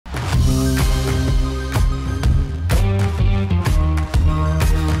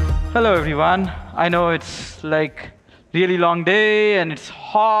Hello everyone. I know it's like really long day and it's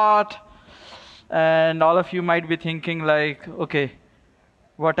hot and all of you might be thinking like, okay,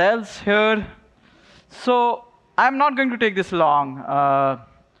 what else here? So I'm not going to take this long.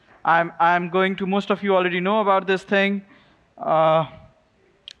 I'm going to, most of you already know about this thing.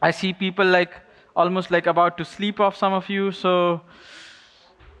 I see people like almost like about to sleep off, some of you. So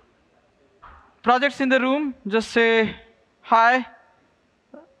projects in the room, just say hi.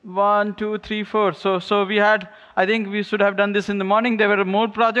 1, 2, 3, 4. So we had, I think we should have done this in the morning. There were more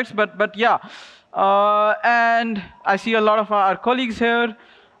projects, but yeah. And I see a lot of our colleagues here.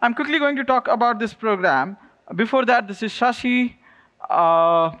 I'm quickly going to talk about this program. Before that, this is Shashi.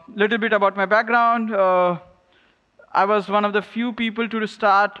 Little bit about my background. I was one of the few people to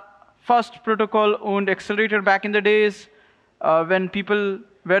start first protocol-owned accelerator back in the days when people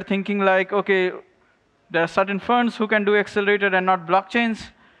were thinking like, okay, there are certain funds who can do accelerator and not blockchains.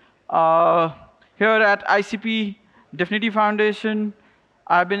 Here at ICP DFINITY Foundation,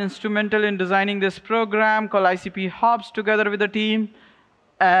 I've been instrumental in designing this program called ICP Hubs together with the team.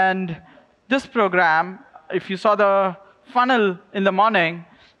 And this program, if you saw the funnel in the morning,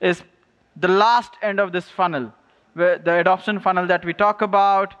 is the last end of this funnel, where the adoption funnel that we talk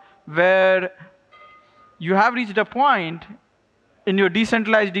about, where you have reached a point in your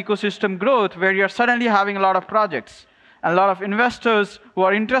decentralized ecosystem growth where you're suddenly having a lot of projects and a lot of investors who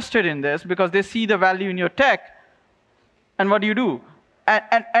are interested in this because they see the value in your tech. And what do you do?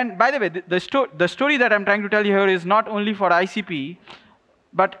 And by the way, the story that I'm trying to tell you here is not only for ICP,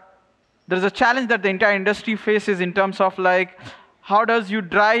 but there's a challenge that the entire industry faces in terms of like, how does you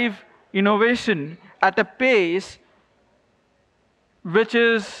drive innovation at a pace which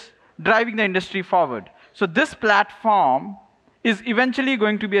is driving the industry forward? So this platform is eventually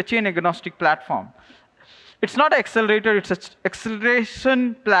going to be a chain agnostic platform. It's not an accelerator, it's an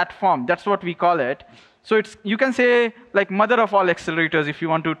acceleration platform. That's what we call it. So it's, you can say like mother of all accelerators if you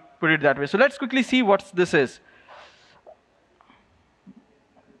want to put it that way. So let's quickly see what this is.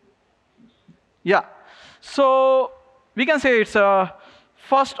 Yeah. So we can say it's a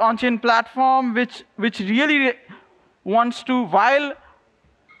first on-chain platform which really wants to, while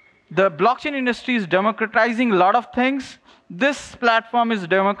the blockchain industry is democratizing a lot of things, this platform is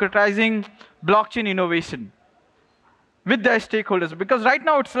democratizing blockchain innovation with their stakeholders. Because right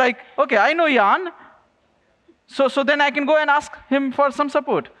now it's like, okay, I know Jan, so then I can go and ask him for some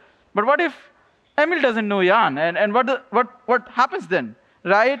support. But what if Emil doesn't know Jan, and what happens then,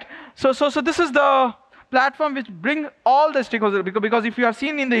 right? So this is the platform which brings all the stakeholders, because if you have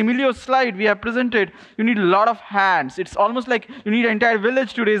seen in the Emilio's slide we have presented, you need a lot of hands. It's almost like you need an entire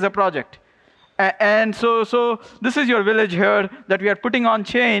village to raise a project. And so this is your village here that we are putting on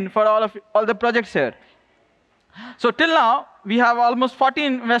chain for all the projects here. So till now, we have almost 40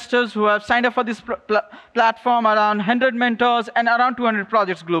 investors who have signed up for this platform, around 100 mentors, and around 200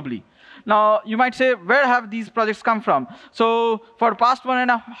 projects globally. Now, you might say, where have these projects come from? So for the past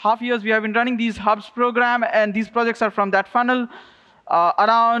 1.5 years, we have been running these hubs program, and these projects are from that funnel.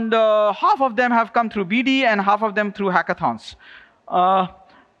 Around half of them have come through BD, and half of them through hackathons.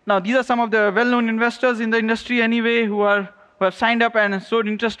 Now, these are some of the well-known investors in the industry anyway who have signed up and showed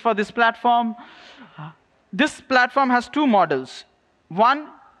interest for this platform. This platform has two models. One,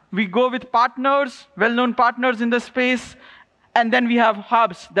 we go with partners, well-known partners in the space, and then we have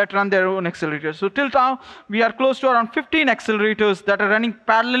hubs that run their own accelerators. So till now, we are close to around 15 accelerators that are running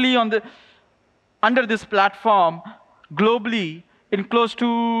parallelly under this platform globally in close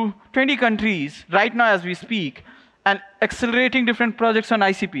to 20 countries right now as we speak, and accelerating different projects on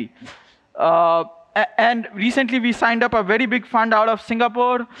ICP. And recently, we signed up a very big fund out of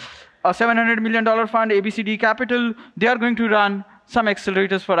Singapore, a $700 million fund, ABCD Capital. They are going to run some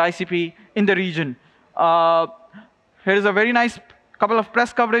accelerators for ICP in the region. Here is a very nice couple of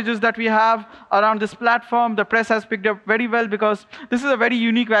press coverages that we have around this platform. The press has picked up very well because this is a very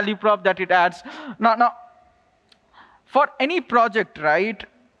unique value prop that it adds. Now, for any project, right,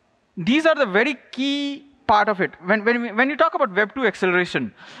 these are the very key part of it. When you talk about Web2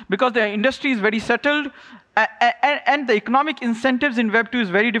 acceleration, because the industry is very settled, and the economic incentives in Web2 is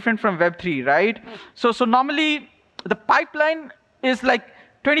very different from Web3, right? So normally, the pipeline is like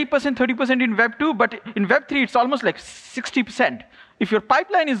 20%, 30% in Web2, but in Web3, it's almost like 60%. If your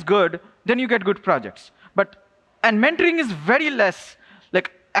pipeline is good, then you get good projects. And mentoring is very less.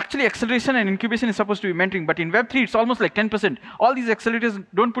 Like, actually, acceleration and incubation is supposed to be mentoring, but in Web3, it's almost like 10%. All these accelerators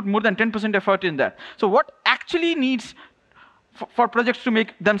don't put more than 10% effort in that. So what actually needs for projects to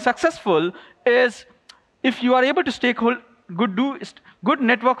make them successful is if you are able to good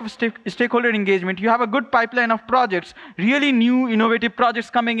network of stakeholder engagement. You have a good pipeline of projects, really new, innovative projects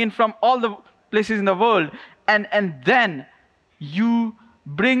coming in from all the places in the world, and then you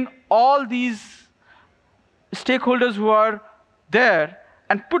bring all these stakeholders who are there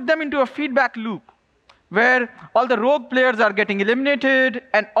and put them into a feedback loop where all the rogue players are getting eliminated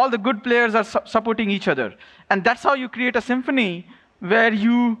and all the good players are supporting each other. And that's how you create a symphony where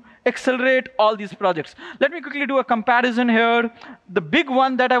you accelerate all these projects. Let me quickly do a comparison here. The big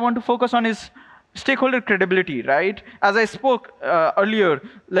one that I want to focus on is stakeholder credibility, right? As I spoke earlier,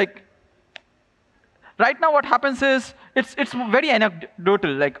 like, right now what happens is, it's very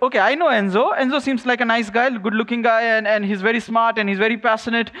anecdotal. Like, okay, I know Enzo. Enzo seems like a nice guy, good-looking guy, and he's very smart, and he's very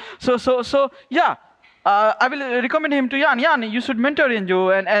passionate. So yeah, I will recommend him to Jan. Jan, you should mentor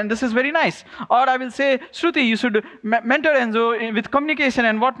Enzo, and this is very nice. Or I will say, Shruti, you should mentor Enzo with communication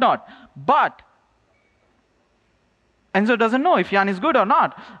and whatnot. But Enzo doesn't know if Jan is good or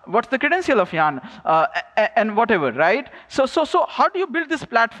not. What's the credential of Jan, and whatever, right? So how do you build this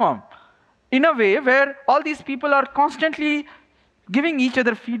platform in a way where all these people are constantly giving each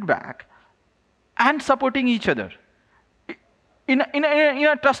other feedback and supporting each other in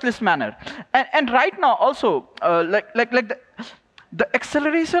a trustless manner? And right now also, the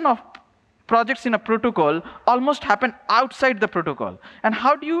acceleration of projects in a protocol almost happen outside the protocol. And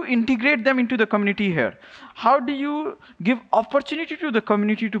how do you integrate them into the community here? How do you give opportunity to the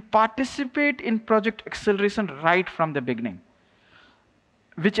community to participate in project acceleration right from the beginning?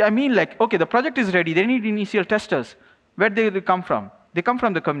 Which I mean, like, okay, the project is ready, they need initial testers. Where do they come from? They come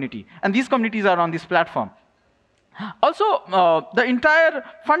from the community. And these communities are on this platform. Also, the entire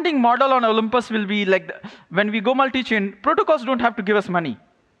funding model on Olympus will be like, when we go multi-chain, protocols don't have to give us money.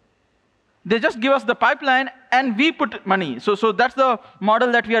 They just give us the pipeline, and we put money. So that's the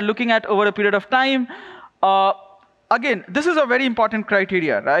model that we are looking at over a period of time. Again, this is a very important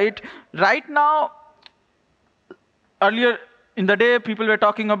criteria, right? Right now, earlier in the day, people were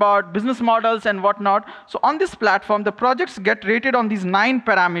talking about business models and whatnot. So on this platform, the projects get rated on these 9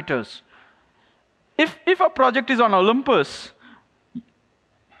 parameters. If a project is on Olympus,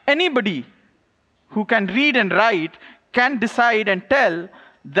 anybody who can read and write can decide and tell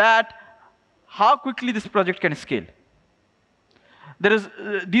that how quickly this project can scale. There is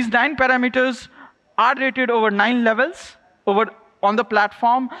these 9 parameters are rated over 9 levels on the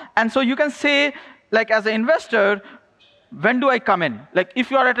platform, and so you can say, like, as an investor, when do I come in? Like,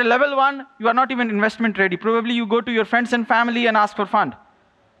 if you are at a level 1, you are not even investment ready. Probably you go to your friends and family and ask for fund.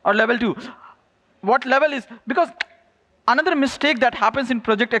 Or level 2. What level is? Because another mistake that happens in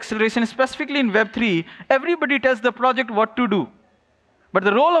project acceleration, specifically in Web3, everybody tells the project what to do. But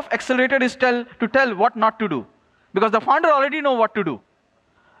the role of accelerator is to tell what not to do. Because the founder already knows what to do.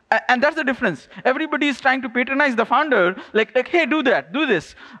 And that's the difference. Everybody is trying to patronize the founder, like hey, do that, do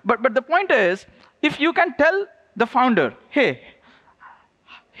this. But the point is, if you can tell the founder, hey,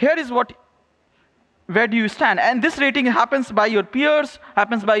 here is where do you stand? And this rating happens by your peers,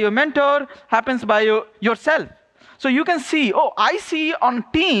 happens by your mentor, happens by yourself. So you can see, oh, I see on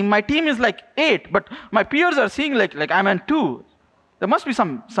team, my team is like 8, but my peers are seeing like I'm at 2. There must be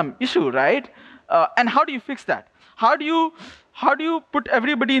some issue, right? And how do you fix that? How do you put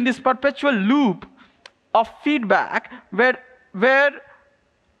everybody in this perpetual loop of feedback where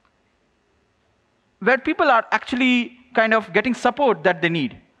people are actually kind of getting support that they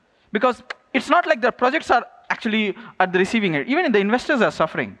need? Because it's not like the projects are actually at the receiving end. Even the investors are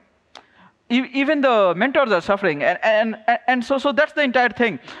suffering. Even the mentors are suffering. And so that's the entire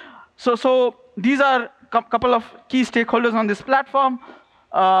thing. So these are a couple of key stakeholders on this platform.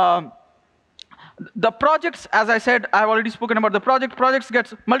 The projects, as I said, I've already spoken about the project. Projects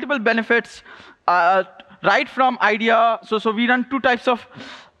get multiple benefits right from idea. So we run 2 types of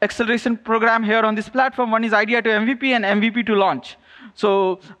acceleration program here on this platform. One is idea to MVP and MVP to launch.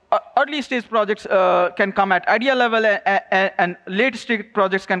 So early stage projects can come at idea level, and late stage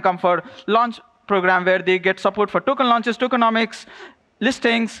projects can come for launch program where they get support for token launches, tokenomics,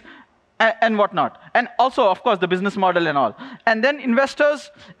 listings, and whatnot. And also, of course, the business model and all. And then investors,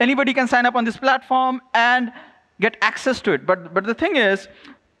 anybody can sign up on this platform and get access to it. But the thing is,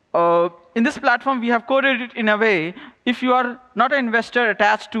 in this platform, we have coded it in a way, if you are not an investor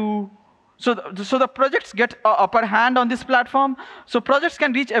attached to, so the projects get upper hand on this platform. So projects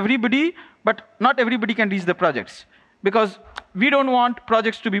can reach everybody, but not everybody can reach the projects. Because we don't want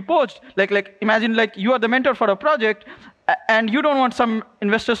projects to be poached. Like imagine like you are the mentor for a project, and you don't want some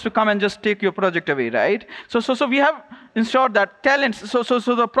investors to come and just take your project away, right? So we have ensured that talents, so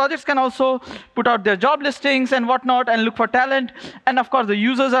the projects can also put out their job listings and whatnot and look for talent. And of course, the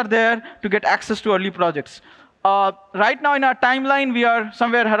users are there to get access to early projects. Right now in our timeline, we are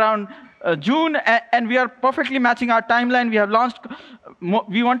somewhere around June, and we are perfectly matching our timeline. We have launched,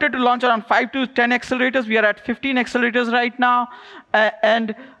 we wanted to launch around 5 to 10 accelerators. We are at 15 accelerators right now.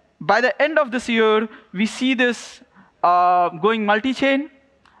 And by the end of this year, we see this going multi-chain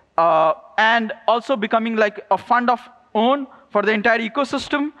and also becoming like a fund of own for the entire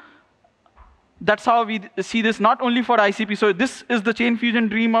ecosystem. That's how we see this, not only for ICP. So this is the chain fusion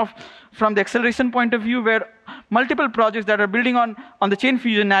dream from the acceleration point of view, where multiple projects that are building on the chain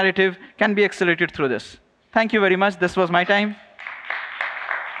fusion narrative can be accelerated through this. Thank you very much. This was my time.